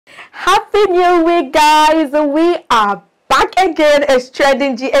Happy New Week, guys. We are back again. It's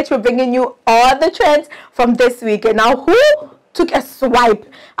Trending GH. We're bringing you all the trends from this week. And now, who took a swipe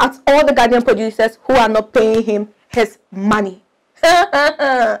at all the Ghanaian producers who are not paying him his money? We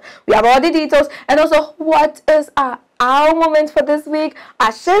have all the details, and also what is our moment for this week,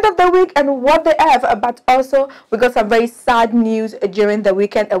 our shade of the week, and what they have. But also we got some very sad news during the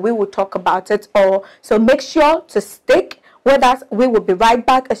weekend, and we will talk about it all. So make sure to stick with us. We will be right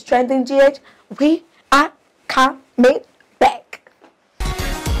back. As Trending GH, we are coming back.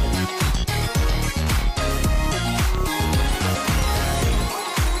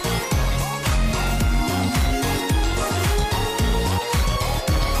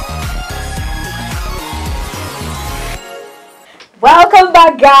 Welcome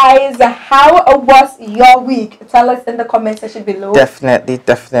back, guys. How was your week? Tell us in the comment section below. Definitely.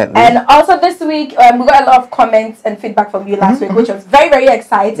 And also this week, we got a lot of comments and feedback from you last week, which was very, very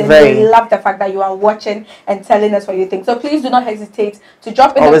exciting. We love the fact that you are watching and telling us what you think. So please do not hesitate to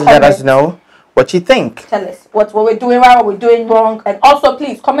drop in the comments. Always let us know what you think. Tell us what we're doing right, what we're doing wrong. And also,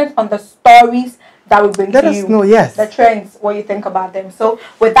 please comment on the stories that we bring let to us you. Know, yes. The trends, what you think about them. So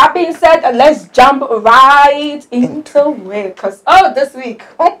with that being said, let's jump right into it. Because, this week.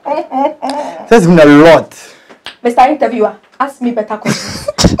 There's been a lot. Mr. Interviewer, ask me better questions.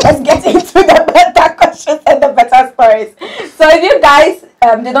 Let's get into the better questions and the better stories. So if you guys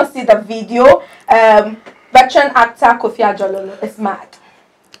did not see the video, veteran actor Kofi Adjorlolo is mad.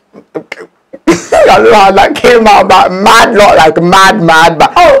 That came out about mad, not like mad,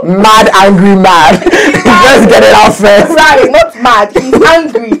 but mad, angry, mad. Just get it out first. Right, not mad. He's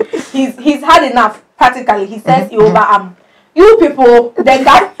angry. He's had enough. Practically, he says he over you people, the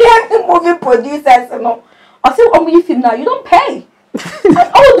Ghanaian movie producers, you know. I say, if you now you don't pay.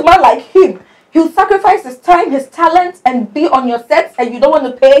 An old man like him, he'll sacrifice his time, his talent, and be on your sets, and you don't want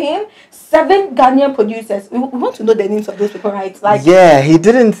to pay him. 7 Ghanaian producers. We want to know the names of those people, right? Like, yeah, he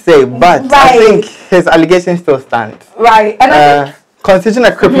didn't say, but I think his allegation still stands. Right, and I think, considering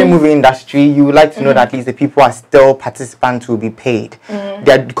the crippling movie industry, you would like to know that at least the people are still participants who will be paid.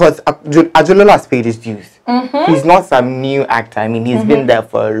 Because Adjorlolo has paid his dues. He's not some new actor. I mean, he's been there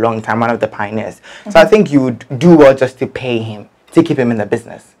for a long time, one of the pioneers. So I think you would do well just to pay him, to keep him in the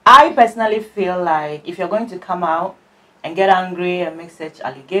business. I personally feel like if you're going to come out and get angry and make such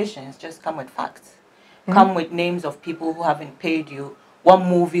allegations, just come with facts. Come with names of people who haven't paid you. What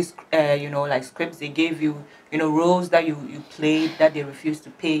movies, like scripts they gave you, roles that you played that they refused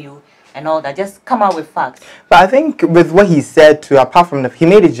to pay you and all that. Just come out with facts. But I think with what he said too, apart from he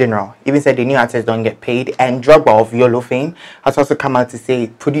made it general, even said the new artists don't get paid, and Drogba of YOLO fame has also come out to say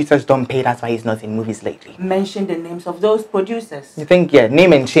producers don't pay, that's why he's not in movies lately. Mention the names of those producers. You think, yeah,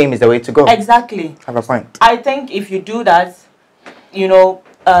 name and shame is the way to go. Exactly. Have a point. I think if you do that,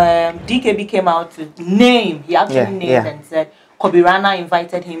 DKB came out to name, he actually named and said Kobe Rana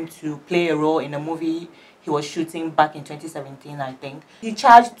invited him to play a role in a movie he was shooting back in 2017, I think. He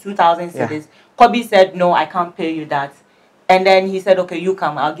charged 2,000 cedis. Kobe said, no, I can't pay you that. And then he said, okay, you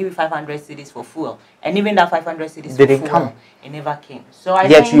come, I'll give you 500 cedis for fuel. And even that 500 cedis for fuel, come. It never came. So I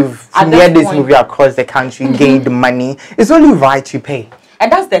think you've made this movie across the country, gained money. It's only right you pay.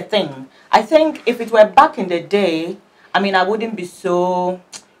 And that's the thing. I think if it were back in the day, I mean, I wouldn't be so,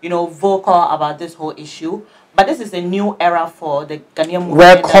 vocal about this whole issue. But this is a new era for the Ghanaian movie.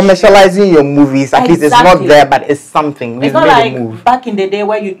 We're commercializing your movies. At least it's not there, but it's something. It's not like back in the day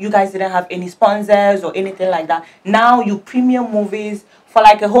where you guys didn't have any sponsors or anything like that. Now you premium movies for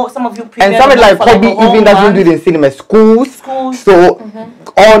like some of you premium. And something like Kobe even doesn't do it in cinema. Schools. So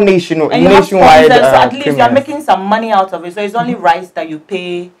all nationwide. So at least you're making some money out of it. So it's only right that you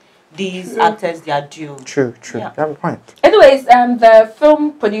pay these actors their due. True. Yeah. You have a point. Anyways, the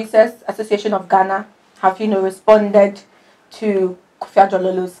Film Producers Association of Ghana have responded to Kofi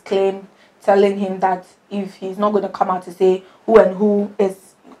Adjorlolo's claim, telling him that if he's not going to come out to say who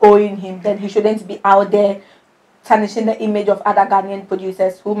is owing him, then he shouldn't be out there tarnishing the image of other Ghanaian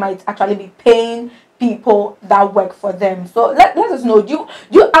producers who might actually be paying people that work for them. So let us know, do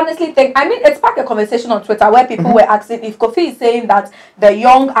you honestly think, I mean, it sparked a conversation on Twitter where people were asking if Kofi is saying that the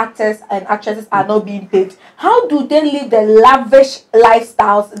young actors and actresses are not being paid, how do they live the lavish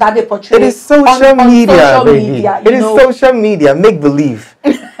lifestyles that they portray? It is social media, It is social media, make believe.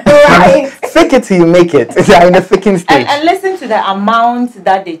 Right. Fake it till you make it. They're in the faking stage. And listen to the amount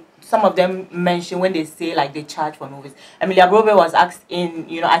that some of them mention when they say like they charge for movies. Ameyaw Brobe was asked in,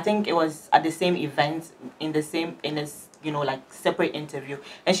 I think it was at the same event in a like separate interview,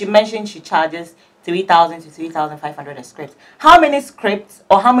 and she mentioned she charges 3,000 to 3,500 a script. How many scripts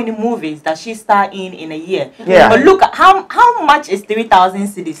or how many movies does she star in a year? Yeah. But look, how much is 3,000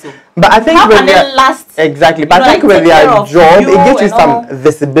 cedis? So but I think how with can it last? Exactly. But I think like, with their job, it gives you some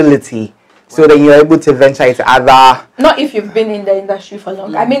visibility. So that you're able to venture into other... Not if you've been in the industry for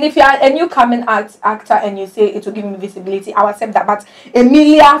long. I mean, if you are a newcoming actor and you say it will give me visibility, I will accept that. But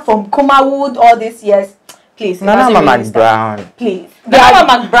Emilia from Kumawood all these years, please. Nana McBrown. Please. Nana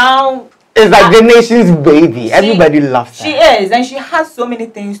McBrown is like the nation's baby. Everybody loves her. She is, and she has so many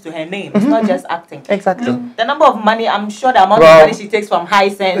things to her name. It's not just acting. Exactly. Look, the number of money, I'm sure the amount of money she takes from High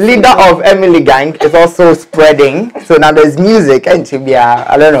Sense. Leader of Emily Gang is also spreading. So now there's music and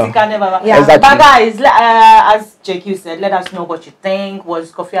I don't know. Yeah. Exactly. But guys, as JQ said, let us know what you think.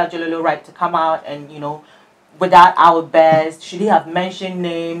 Was Kofi Adjorlolo right to come out and, without our best? Should he have mentioned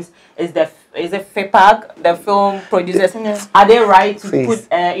names? Is it FIPAG, the film producers, are they right to put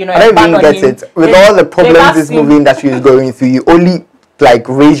I don't even get it. With all the problems this movie industry is going through, you only like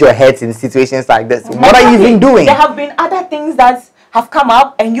raise your heads in situations like this. What are you even doing? There have been other things that have come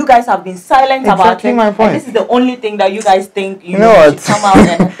up and you guys have been silent about it. My point. And this is the only thing that you guys think should come out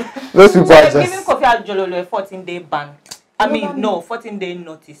and those people are just giving Kofi Adjorlolo a 14-day ban. 14-day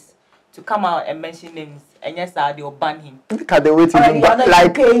notice to come out and mention names. And yes, they will ban him. Look at the way to do like all the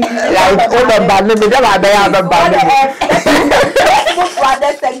ban me. They have a ban me.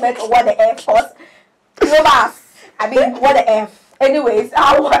 Segment or what the F cost. I mean, what the F. Anyways,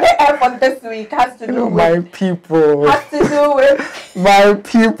 what the F on this week has to do with my people. Has to do with my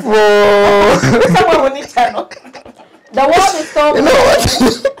people. Someone will need channel. The world is so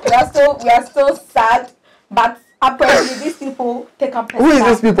we are still sad, but apparently these people take up. Who is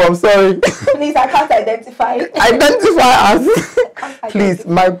these people? I'm sorry. Please, I can't identify. Identify us. Please,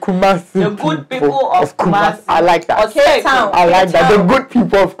 my Kumasi. The good people of Kumasi. I like that. Okay, I like that. The good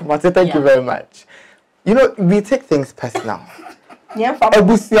people of Kumasi. Thank you very much. We take things personal. Yeah, from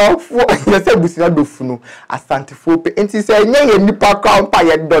Ebusiafo, yes, Ebusia dofunu, Asantefo, and she said, "Yeah, nipa crown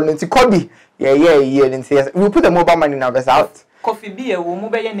pie done into Kobe." Yeah, and say, "We put the mobile money numbers out." Coffee be a woman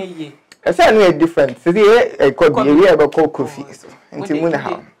by a year. I say, "No, different." So the Kobe, we have a coffee. Into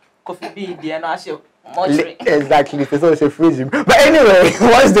Munaha. Coffee be the announcer. Exactly, it's also freezing. But anyway,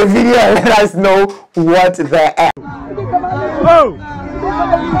 watch the video and let us know what the F.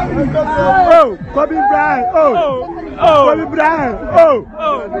 Kobe Bryant, Kobe Bryant,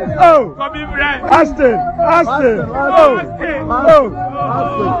 Kobe Bryant,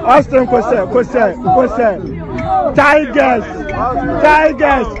 Austin, Kose, Tigers,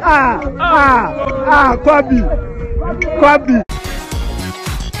 Kobe.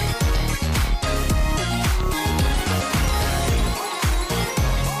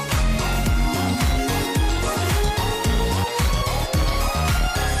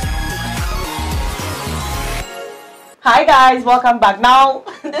 Hi guys, welcome back. Now,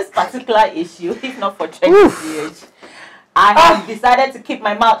 this particular issue, if not for JQCH, I have decided to keep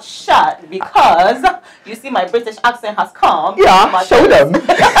my mouth shut because you see my British accent has come. Yeah, show them.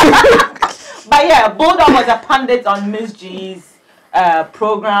 But yeah, Bulldog was a pundit on Miss G's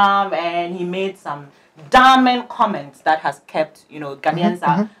program and he made some damning comments that has kept, Ghanaians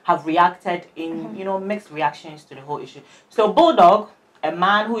have reacted in, mixed reactions to the whole issue. So Bulldog, a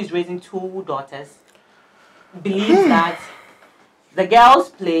man who is raising 2 daughters, believes that the girl's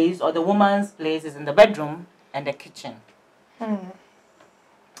place or the woman's place is in the bedroom and the kitchen.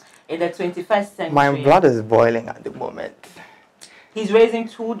 In the 21st century. My blood is boiling at the moment. He's raising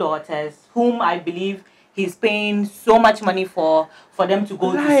 2 daughters whom I believe he's paying so much money for them to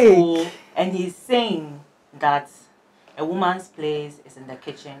go to school, and he's saying that a woman's place is in the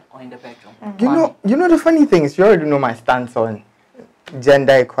kitchen or in the bedroom. You know the funny thing is, you already know my stance on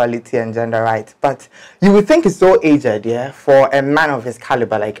gender equality and gender rights, but you would think it's so aged, for a man of his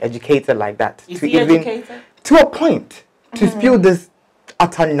caliber, like educated like that, is he educated? To a point, to spew this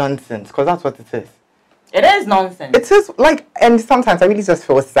utter nonsense, because that's what it is. It is nonsense. It is and sometimes I really just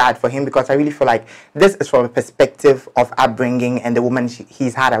feel sad for him, because I really feel like this is from a perspective of upbringing and the woman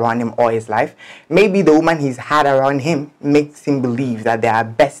he's had around him all his life. Maybe the woman he's had around him makes him believe that they are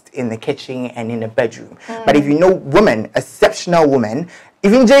best in the kitchen and in the bedroom. But if you know women, exceptional women,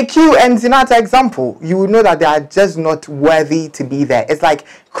 even JQ and Zinata example, you will know that they are just not worthy to be there. It's like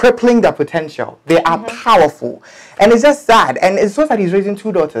crippling their potential. They are powerful. And it's just sad. And it's so that he's raising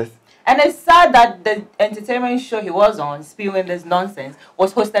 2 daughters. And it's sad that the entertainment show he was on, spewing this nonsense,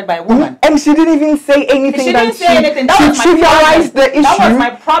 was hosted by a woman. And she didn't even say anything. She didn't say anything. That was my problem. The issue. That was my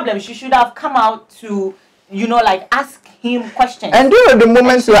problem. She should have come out to, ask him questions. And the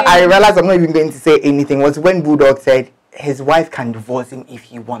moments where I realized I'm not even going to say anything was when Bulldog said his wife can divorce him if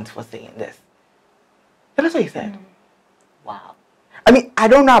he wants for saying this. That's what he said. Wow. I mean, I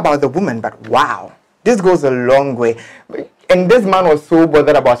don't know about the woman, but wow. This goes a long way. And this man was so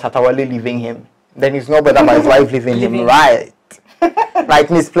bothered about Shatawale leaving him. Then he's not bothered about his wife leaving him. Right. Like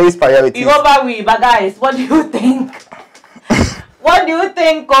misplaced priorities. But guys, what do you think? What do you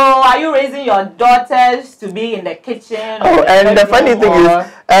think? Oh, are you raising your daughters to be in the kitchen? Oh, and the funny thing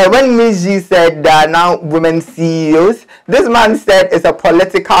is, when Miss G said now women CEOs, this man said it's a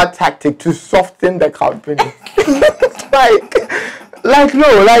political tactic to soften the company. like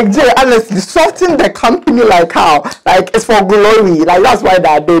no, like Jay, honestly, soften the company like how? Like it's for glory. Like that's why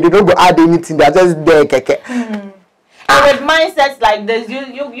they don't go add anything. They're just there, keke. And with mindsets like this,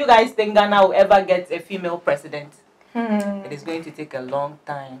 you guys think Ghana will ever get a female president? It is going to take a long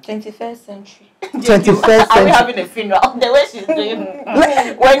time. 21st century. 21st century. Are we having a funeral? The way she's doing.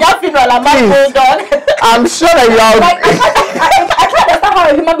 When your funeral, I'm not Bulldog. I'm sure that you are. Like, I can't understand how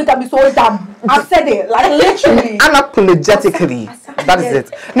a human being can be so dumb. I've said it, like literally. Unapologetically. That is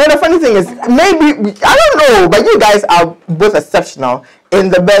it. No, the funny thing is, maybe, I don't know, but you guys are both exceptional in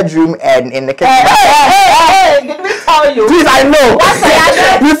the bedroom and in the kitchen. Hey, did we tell you? Please, I know.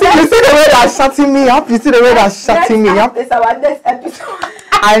 You see the way that's shutting me up? You see the way that's shutting me up? This is our next episode.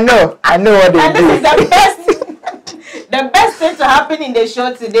 I know what they And do. this is the best thing to happen in the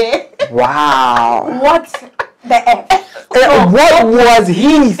show today. Wow. What the F? What was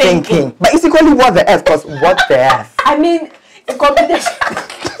he thinking? But it's equally what the F, because what the F? I mean, a combination.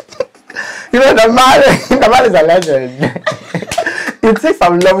 You know, the man is a legend. It takes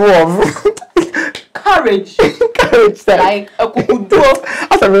some level of Courage. courage. Like a kukudo.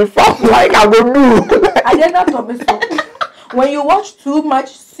 As a reform, like I will do. I did not promise you. When you watch too much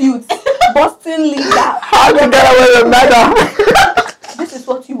Suits, Boston leader, How to get away with murder? this is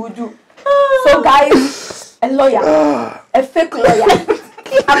what you would do. So guys, a lawyer, a fake lawyer.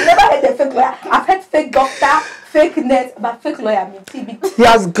 I've never heard a fake lawyer. I've heard fake doctor, fake nurse, but fake lawyer means TB. He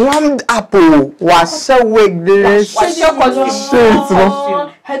has glammed up. Was so wig this. What's your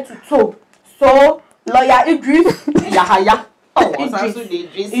costume? Head to toe. So lawyer Idris. Yahaya. Oh,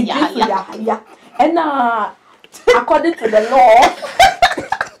 Idris Yahaya. And according to the law,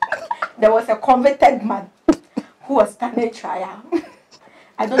 there was a convicted man who was standing trial.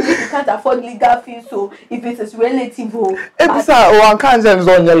 I don't know if you can't afford legal fees, so if it is relative, It's one can't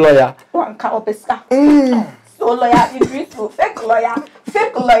on your lawyer. one can opeska. So lawyer Idris, fake lawyer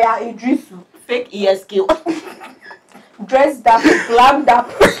Idris, Fake ESQ. dressed up, glammed up,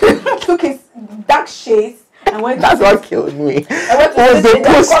 took his dark shades and went. That's what killed me. I went to Was sit in the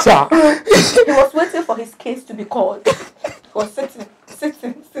posture. He was waiting for his case to be called. He was sitting. Then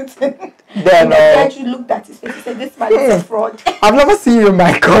The judge looked at his face. He said, "This man is a fraud. I've never seen you in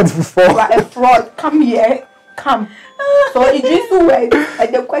my court before. You are a fraud. Come here, come." So Idris went,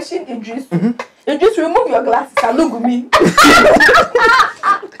 and the question Idris, Idris, remove your glasses and look at me.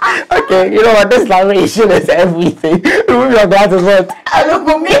 Okay, you know what? This narration is everything. Remove your glasses, what? And look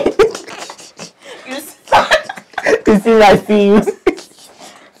at me. You see my scenes.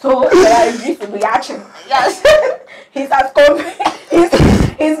 So Idris' reaction. Yes. He's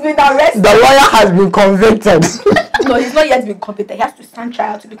been arrested. The lawyer has been convicted. No, he's not yet been convicted. He has to stand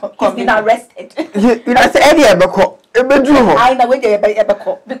trial to be convicted. He's been arrested. You know, say any ever I know where they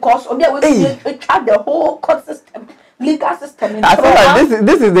because we track the whole court system, legal system. I feel like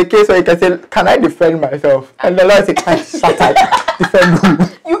this is the case where you can say, "Can I defend myself?" And the lawyer says, "Shut up, defend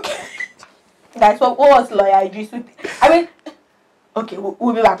who?" You can. That's what was lawyer Idris. I mean, okay,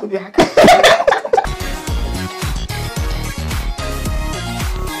 we'll be back.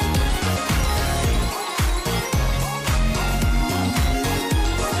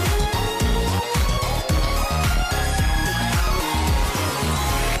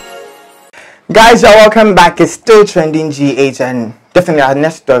 Guys, you're welcome back. It's still trending GH, and definitely our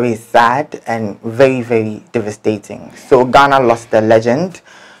next story is sad and very, very devastating. So Ghana lost a legend.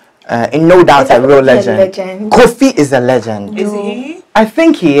 In no doubt a real legend. Kofi is a legend. Is he? I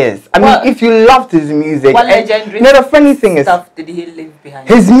think he is. I mean, if you loved his music. What legendary the funny thing is, stuff did he leave behind?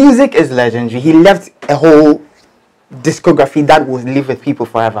 his music is legendary. He left a whole discography that will live with people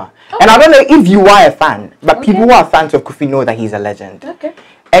forever. And I don't know if you are a fan, but people who are fans of Kofi know that he's a legend. Okay.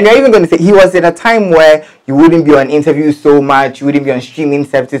 And you're even going to say he was in a time where you wouldn't be on interviews so much, you wouldn't be on streaming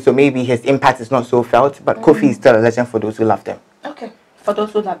services, so maybe his impact is not so felt. But Kofi is still a legend for those who loved him. Okay. For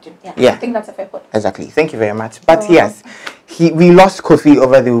those who loved him. Yeah. I think that's a fair point. Exactly. Thank you very much. But yes, we lost Kofi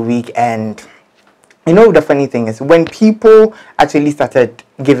over the week, and you know the funny thing is when people actually started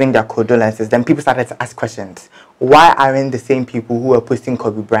giving their condolences, then people started to ask questions. Why aren't the same people who are posting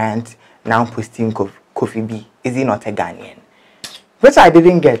Kobe Bryant now posting Kofi B? Is he not a Ghanaian? Which I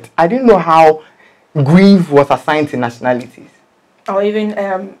didn't get. I didn't know how grief was assigned to nationalities. Or even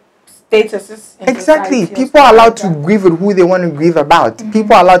statuses. Exactly. People are allowed to grieve with who they want to grieve about.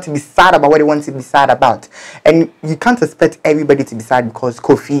 People are allowed to be sad about what they want to be sad about. And you can't expect everybody to be sad because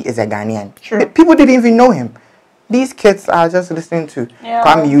Kofi is a Ghanaian. True. People didn't even know him. These kids are just listening to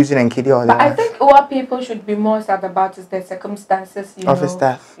Kwame Eugene and Kidi all But I think what people should be more sad about is the circumstances, of his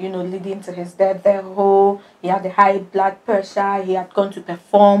death. Leading to his death. He had the high blood pressure. He had gone to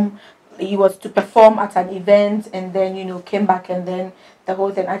perform. He was to perform at an event and then, came back and then the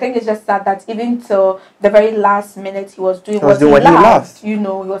whole thing. I think it's just sad that even till the very last minute he was doing what he loved. He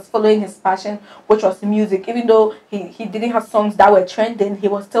was following his passion, which was music. Even though he didn't have songs that were trending, he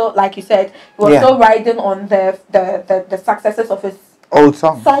was still, like you said, he was still riding on the successes of his old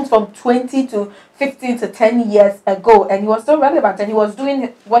songs from 20 to 15 to 10 years ago, and he was still relevant and he was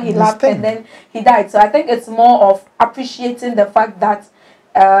doing what he loved, and then he died. So I think it's more of appreciating the fact that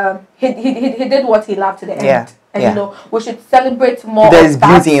he did what he loved to the end. And we should celebrate more. There's of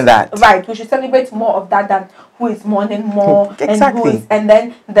that. beauty in that, right? We should celebrate more of that than who is mourning more. Exactly. And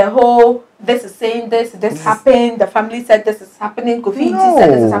then the whole this is saying this happened. The family said this is happening. Kofi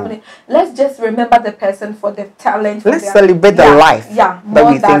said this is happening. Let's just remember the person for the talent. Let's celebrate the life that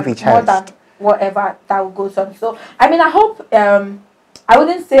we think we cherished. More than whatever that goes on. So I mean, I hope. I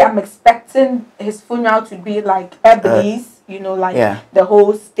wouldn't say I'm expecting his funeral to be like Ebony's. The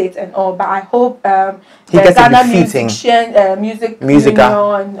whole state and all, but I hope the Ghana music union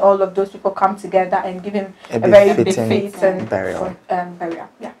and all of those people come together and give him a very big face and burial.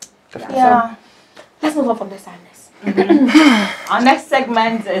 So, let's move on from the sadness. Our next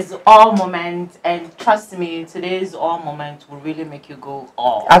segment is All Moment, and trust me, today's All Moment will really make you go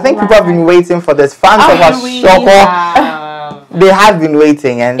all. I think people have been waiting for this. Fans of us, they have been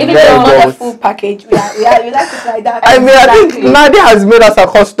waiting, and even though not a full package, we like it like that. I mean, I think Nadia has made us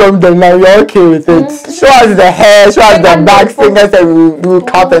accustomed, and now you're okay with it. Show us the hair, show us the back fingers, and we will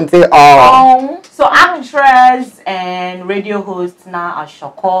cut and say, oh. So actress and radio host now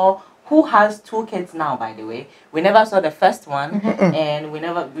Ashoko, who has 2 kids now, by the way. We never saw the first one, and we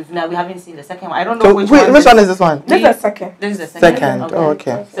haven't seen the second one. I don't know which one. Which one is this one? This is the second. This is the second. Okay. Oh,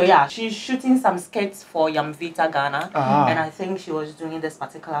 okay. So yeah, she's shooting some skits for Yamvita Ghana, and I think she was doing this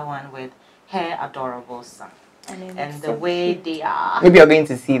particular one with her adorable son. And the way they are. Maybe you're going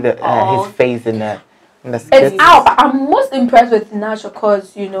to see his face in the skit. It's out, but I'm most impressed with Nasha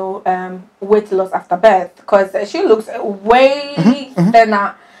because weight loss after birth, because she looks way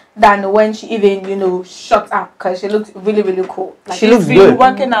thinner than when she even shot up, because she looks really, really cool. Like, she looks good.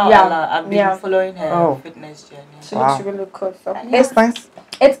 Working out a lot. I've been following her fitness journey. She looks really cool. So it's nice.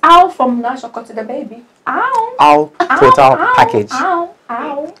 It's out from Nashoko to the baby. Ow. Total package. Ow.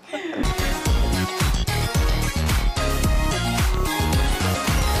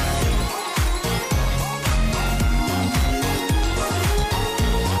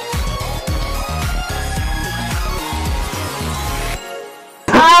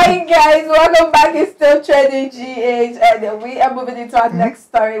 Hi guys, welcome back. It's still Trending GH, and we are moving into our next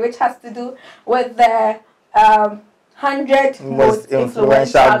story, which has to do with the 100 most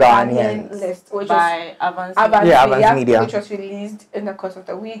influential Ghanaian list, which by Avance Media, which was released in the course of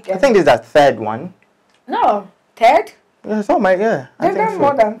the week. I think this is the 3rd one. No, 3rd? Yeah, it's all They've done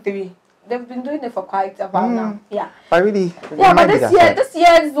more than 3. They've been doing it for quite a while now. Yeah. But really, but this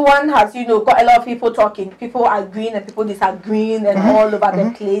year's one has, got a lot of people talking, people agreeing and people disagreeing and all over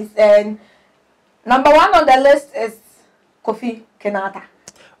the place. And number 1 on the list is Kofi Kenyatta.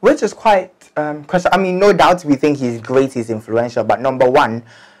 Which is quite, because I mean, no doubt we think he's great, he's influential, but number 1.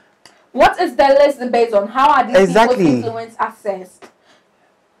 What is the list based on? How are these people's influence assessed?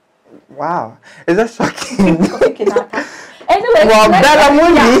 Wow. Is that shocking? Kofi Kenyatta. Anyway, Bella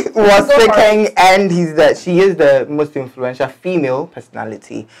Mundi was second, and she is the most influential female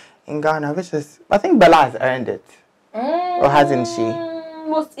personality in Ghana, which is, I think Bella has earned it. Or hasn't she?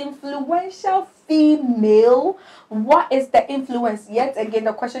 Most influential female. What is the influence? Yet again,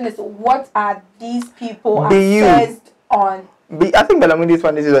 the question is, what are these people assessed on? I think Bella Mundi's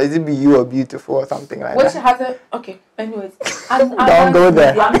one is it Be You or Beautiful or something like that. Which hasn't. Okay, anyways. Don't go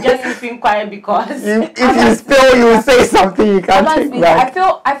there. I'm just keeping quiet because if you spill, you say something you can't take back.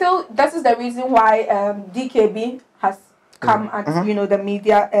 I feel this is the reason why DKB has come at the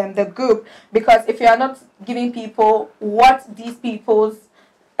media and the group, because if you are not giving people what these people's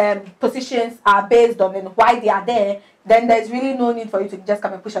positions are based on and why they are there, then there's really no need for you to just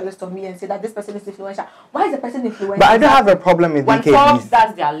come and push a list on me and say that this person is influential. Why is the person influential? But I don't have a problem with when DKB. Forbes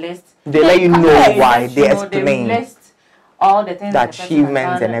does their list, they let you know why. They explain. They list all the things, the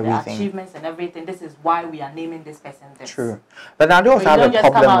achievements and everything. The achievements and everything. This is why we are naming this person this. True. But now they also have a don't just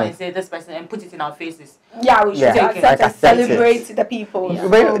problem come out with and say this person and put it in our faces. Yeah, we should accept and celebrate the people. Yeah.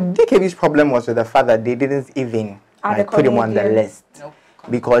 But DKB's problem was with the fact that they didn't even put him on the list. Nope.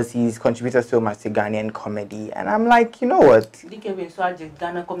 Because he's contributed so much to Ghanaian comedy, and I'm like, you know what? DKB is so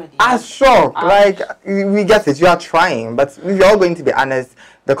Ghana comedy. I'm shocked. Like, we get it, you are trying, but if you're all going to be honest,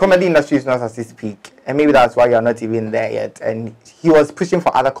 the comedy industry is not at its peak, and maybe that's why you're not even there yet. And he was pushing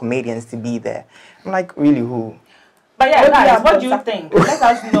for other comedians to be there. I'm like, really, who? But yeah, guys, what do you think? Let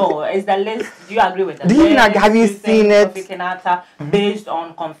us know. Is the list? Do you agree with the list? Have you seen it? Kofi Kenyatta, based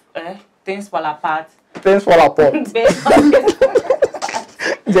on things fall apart. Things fall apart. Based on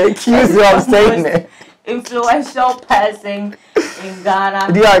they accuse you of saying it. Influential person in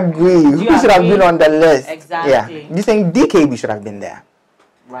Ghana. Do you agree? Who should have been on the list? Exactly. Yeah. Do you think DKB should have been there?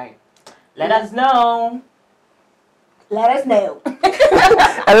 Right. Let us know. Let us know.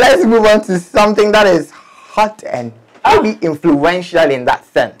 And let's move on to something that is hot and maybe influential in that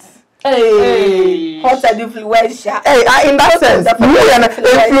sense. Hey, hot and influential. Hey, in that sense,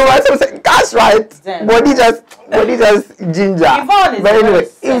 influential. That's right. Body just ginger. Yvonne is but anyway,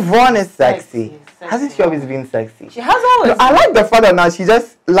 Yvonne is sexy. Hasn't she always been sexy? She has always. I like the fact that now she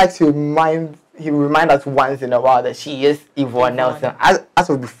just likes to remind us once in a while that she is Yvonne Nelson. As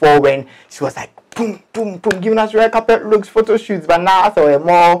of before, when she was like boom, boom, boom, giving us red carpet looks, photo shoots, but now as we're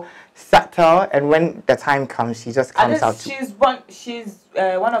more subtle, and when the time comes, she just comes out. She's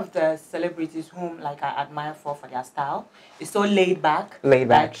one of the celebrities whom I admire for their style. It's so laid back.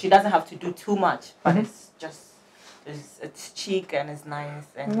 Like, she doesn't have to do too much, but it's just it's chic and it's nice.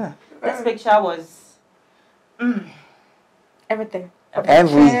 And this picture was everything.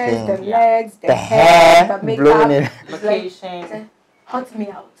 Everything. The legs, the hair, the makeup, blowing in. Location. Hot me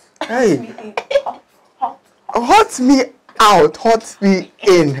out. Hey. Hot. Hot me out, hot me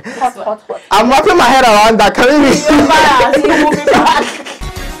in. Hot. I'm wrapping my head around that. Can we Move back.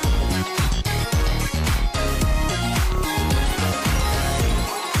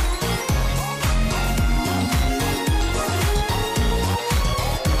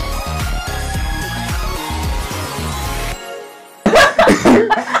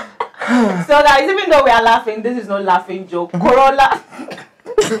 So guys, even though we are laughing, this is not laughing joke. Corona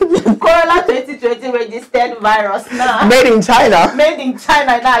 2020 registered virus now. Made in China. Made in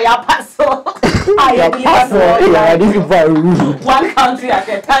China now. Ya paso. One country at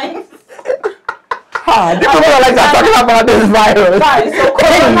a time. These people are talking about this virus. Guys, so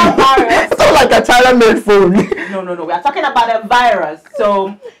coronavirus. It's not like a China-made phone. No. We are talking about a virus.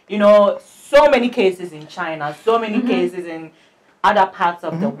 So so many cases in China, so many cases in other parts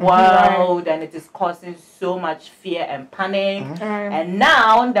of the world, and it is causing so much fear and panic. And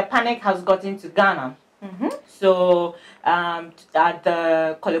now the panic has gotten to Ghana. So at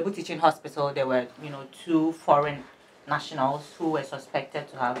the Kolebu Teaching Hospital, there were 2 foreign nationals who were suspected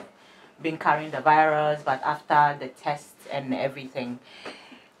to have been carrying the virus, but after the tests and everything,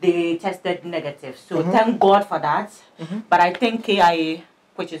 they tested negative. So thank God for that. But I think KIA,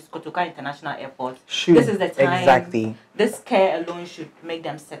 which is Kotoka International Airport, this is the time. Exactly. This care alone should make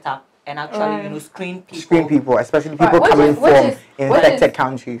them set up and actually, screen people. Screen people, especially people coming from infected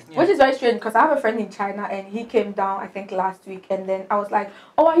countries. Which is very strange, because I have a friend in China and he came down, I think, last week, and then I was like,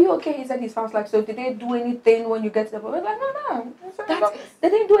 "Oh, are you okay?" He said he's fine. I was like, "So did they do anything when you get to the point?" We're like, "No. They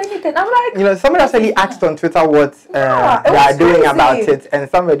didn't do anything." I'm like, somebody actually asked on Twitter what they are doing about it, and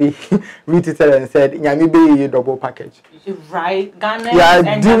somebody retweeted and said, "Nyami be double package." Right, Ghana.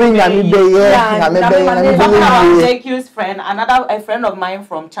 Yeah, doing Nyami be JQ's friend, a friend of mine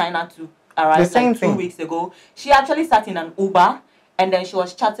from China too, arrived like 2 weeks ago. She actually sat in an Uber, and then she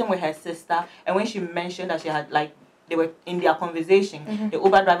was chatting with her sister, and when she mentioned that she had they were in their conversation, the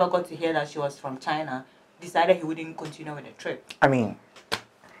Uber driver got to hear that she was from China, decided he wouldn't continue with the trip. I mean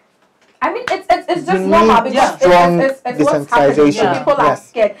it's just normal, because it's what's happening. People are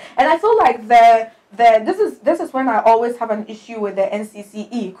scared, and I feel like this is when I always have an issue with the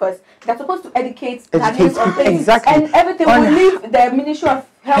NCCE, because they're supposed to educate Ghanaians on things, and everything will leave the Ministry of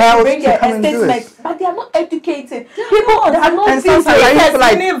Health to bring a statement, but they are not educated. People, there are no videos. They're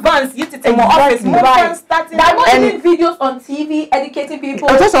not doing videos on TV educating people.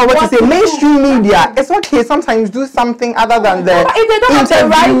 I just want to say, mainstream media, it's okay. Sometimes do something other than the if they don't have the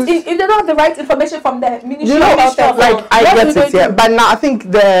right, if they don't have the right information from the Ministry of Health, I get it, yeah. But now I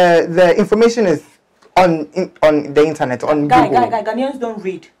think the information is on the internet, on Google. Ghanaians don't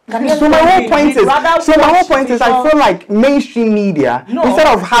read. So my whole point is, I feel like mainstream media, instead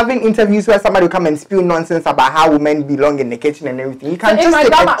of having interviews where somebody will come and spew nonsense about how women belong in the kitchen and everything, you can just take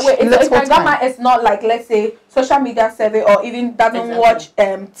if my grandma is not like, let's say, social media survey or even doesn't watch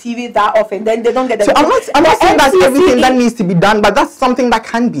TV that often, then they don't get the. So I'm not saying that's everything that needs to be done, but that's something that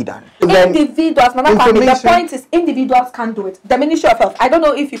can be done. Individuals, the point is individuals can do it. The Ministry of Health. I don't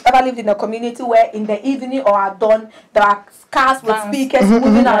know if you've ever lived in a community where in the evening or at dawn there are cars with speakers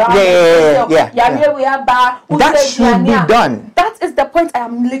moving around. That should be done. That is the point I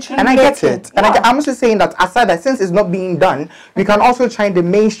am literally and I get it. And I'm also saying that aside that, since it's not being done, we can also try the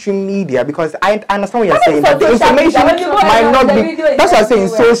mainstream media, because I understand what you're saying. That the information might not be. That's what I'm saying.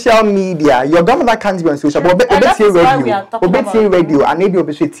 Social media. Your government can't be on social, but radio, and maybe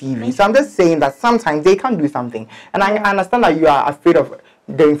TV. So I'm just saying that sometimes they can do something, and I understand that you are afraid of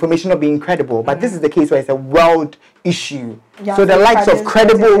the information not being credible, but this is the case where it's a world issue. So the likes of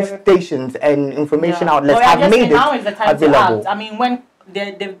credible stations and information outlets have made it available. I mean, when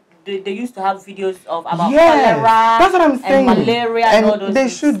they used to have videos of about cholera, that's what I'm saying, and malaria, and all those. They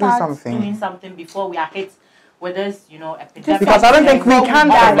should do something. Doing something before we are hit with this, epidemic. Because I don't think we can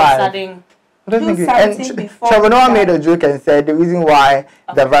survive. I don't think Trevor Noah made a joke and said the reason why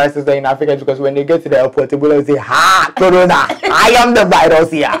the virus is there in Africa is because when they get to the airport, they will say, "Ha, Corona, I am the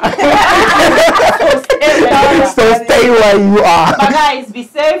virus here." So stay where you are. But guys, be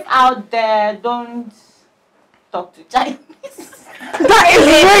safe out there. Don't talk to Chinese. That is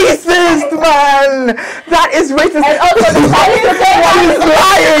racist, man. That is racist. And also the Chinese people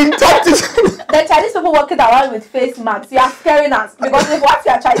lying. Talk to the Chinese people walking around with face masks. You are scaring us because if what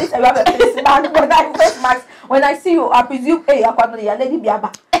you are Chinese and you have a face mask, when I see you, I presume, hey, you're lady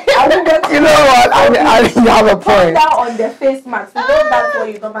Biaba. You know what? I think you have a point. Down on the face mask. You know that's what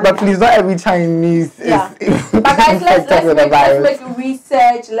you don't. But please, not every Chinese is. But guys, let's make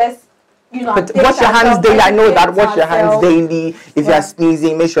research. Let's. But wash your hands daily. I know that. Wash your hands daily. If you are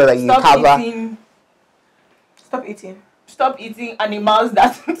sneezing, make sure that you cover. Stop eating animals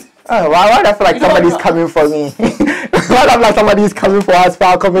that. Oh, why do I feel like somebody's coming for me? Why do I feel like somebody's coming for us for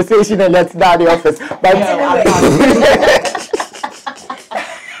our conversation and let's down the office? But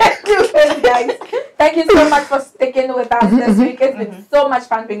guys, thank you so much for sticking with us this week. It's been so much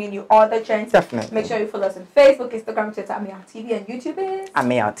fun bringing you all the trends. Definitely. Make sure you follow us on Facebook, Instagram, Twitter, Ameyaw TV, and YouTube is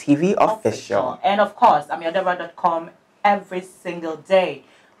Ameyaw TV official. And of course, AmeyawDebra.com every single day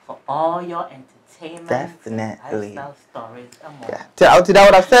for all your entertainment, lifestyle stories, and more. Yeah. Today I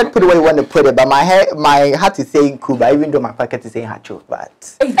would have said put it where you want to put it, but my heart is saying Cuba, even though my pocket is saying Hacho.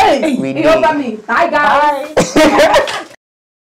 But hey, we over me. Bye guys. Bye.